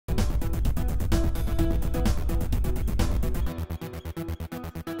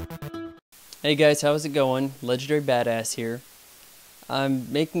Hey guys, how's it going? Legendary Badass here.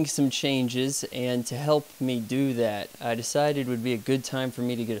 I'm making some changes, and to help me do that, I decided it would be a good time for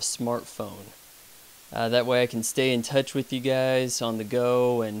me to get a smartphone. That way I can stay in touch with you guys on the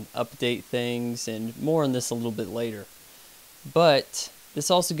go and update things, and more on this a little bit later. But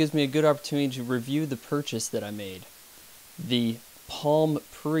this also gives me a good opportunity to review the purchase that I made. The Palm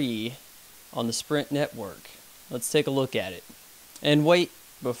Pre on the Sprint network. Let's take a look at it. And wait,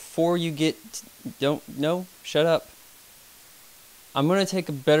 before you shut up. I'm going to take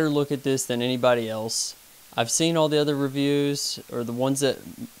a better look at this than anybody else. I've seen all the other reviews, or the ones that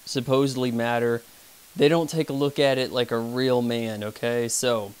supposedly matter. They don't take a look at it like a real man, okay?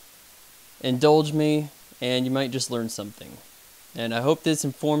 So, indulge me, and you might just learn something. And I hope this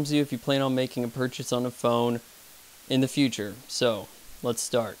informs you if you plan on making a purchase on a phone in the future. So, let's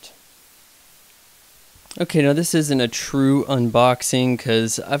start. Okay, now this isn't a true unboxing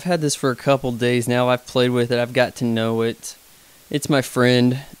because I've had this for a couple days now. I've played with it. I've got to know it. It's my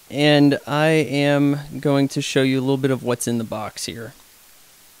friend, and I am going to show you a little bit of what's in the box here.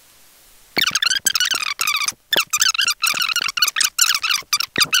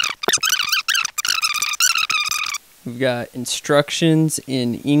 We've got instructions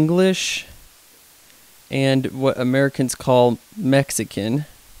in English and what Americans call Mexican.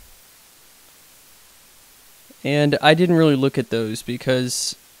 And I didn't really look at those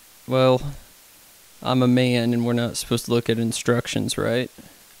because, well, I'm a man and we're not supposed to look at instructions, right?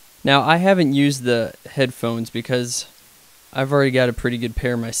 Now, I haven't used the headphones because I've already got a pretty good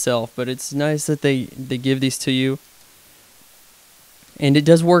pair myself, but it's nice that they give these to you. And it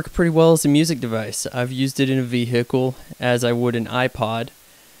does work pretty well as a music device. I've used it in a vehicle as I would an iPod,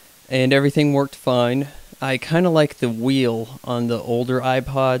 and everything worked fine. I kind of like the wheel on the older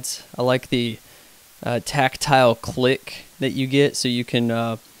iPods. I like the tactile click that you get, so you can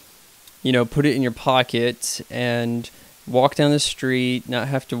put it in your pocket and walk down the street, not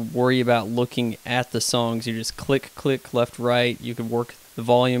have to worry about looking at the songs. You just click, click, left, right. You can work the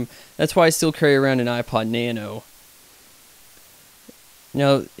volume. That's why I still carry around an iPod Nano.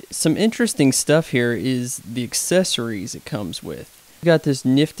 Now, some interesting stuff here is the accessories it comes with. You got this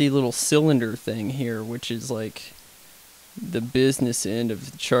nifty little cylinder thing here, which is like the business end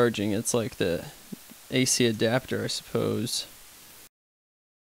of the charging. It's like the AC adapter, I suppose.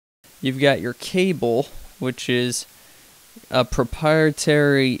 You've got your cable, which is a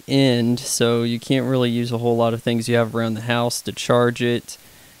proprietary end, so you can't really use a whole lot of things you have around the house to charge it,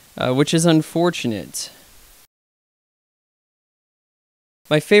 which is unfortunate.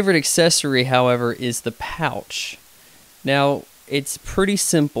 My favorite accessory, however, is the pouch. Now, it's pretty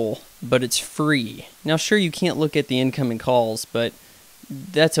simple, but it's free. Now, sure, you can't look at the incoming calls, but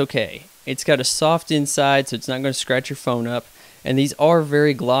that's okay. It's got a soft inside, so it's not going to scratch your phone up. And these are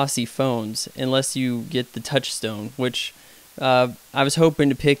very glossy phones, unless you get the Touchstone, which I was hoping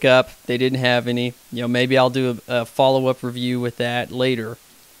to pick up. They didn't have any. Maybe I'll do a follow-up review with that later.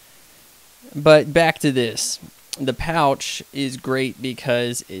 But back to this. The pouch is great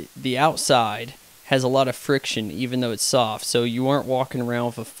because the outside has a lot of friction, even though it's soft. So you aren't walking around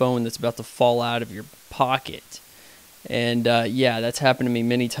with a phone that's about to fall out of your pocket. And yeah, that's happened to me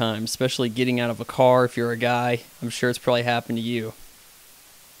many times, especially getting out of a car if you're a guy. I'm sure it's probably happened to you.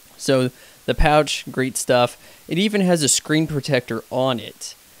 So the pouch, great stuff. It even has a screen protector on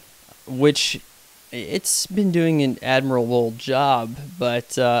it, which it's been doing an admirable job,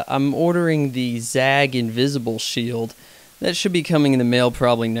 but I'm ordering the Zag Invisible Shield. That should be coming in the mail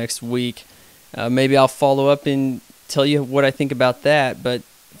probably next week. Maybe I'll follow up and tell you what I think about that, but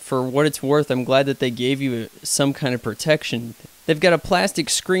for what it's worth, I'm glad that they gave you some kind of protection. They've got a plastic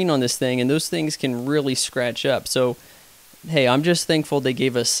screen on this thing, and those things can really scratch up. So, hey, I'm just thankful they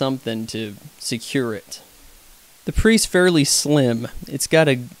gave us something to secure it. The Pre's fairly slim. It's got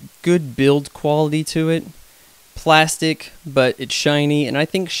a good build quality to it. Plastic, but it's shiny, and I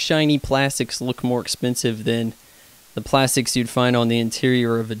think shiny plastics look more expensive than the plastics you'd find on the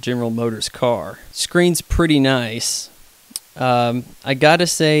interior of a General Motors car. Screen's pretty nice. I gotta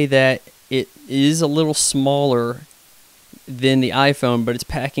say that it is a little smaller than the iPhone, but it's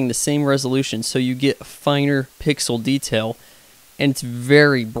packing the same resolution, so you get a finer pixel detail, and it's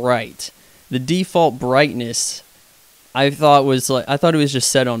very bright. The default brightness I thought it was just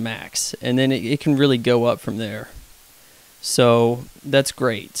set on max, and then it can really go up from there. So that's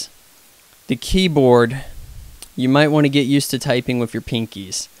great. The keyboard, you might want to get used to typing with your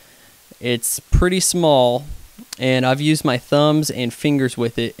pinkies. It's pretty small, and I've used my thumbs and fingers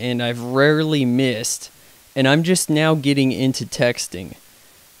with it, and I've rarely missed, and I'm just now getting into texting.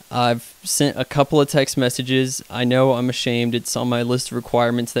 I've sent a couple of text messages. I know I'm ashamed. It's on my list of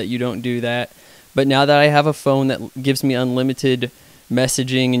requirements that you don't do that. But now that I have a phone that gives me unlimited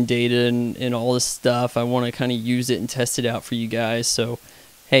messaging and data and all this stuff, I want to kind of use it and test it out for you guys. So,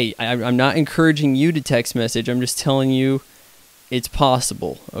 hey, I'm not encouraging you to text message. I'm just telling you it's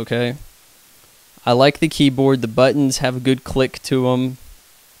possible, okay? I like the keyboard. The buttons have a good click to them.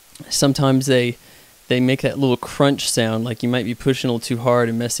 Sometimes they make that little crunch sound, like you might be pushing a little too hard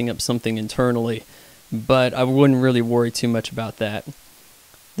and messing up something internally, but I wouldn't really worry too much about that.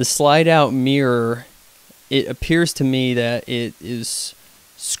 The slide out mirror, it appears to me that it is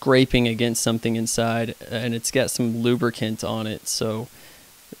scraping against something inside, and it's got some lubricant on it, so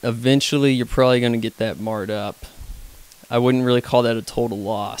eventually you're probably going to get that marred up. I wouldn't really call that a total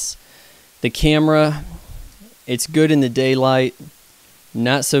loss. The camera, it's good in the daylight,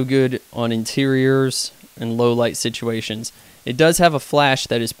 not so good on interiors and low light situations. It does have a flash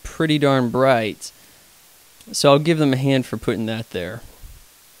that is pretty darn bright, so I'll give them a hand for putting that there.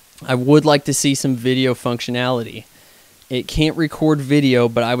 I would like to see some video functionality. It can't record video,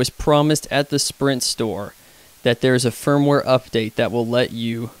 but I was promised at the Sprint store that there's a firmware update that will let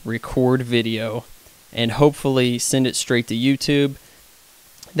you record video and hopefully send it straight to YouTube.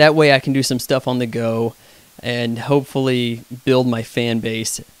 That way I can do some stuff on the go and hopefully build my fan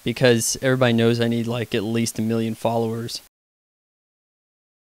base, because everybody knows I need like at least 1 million followers.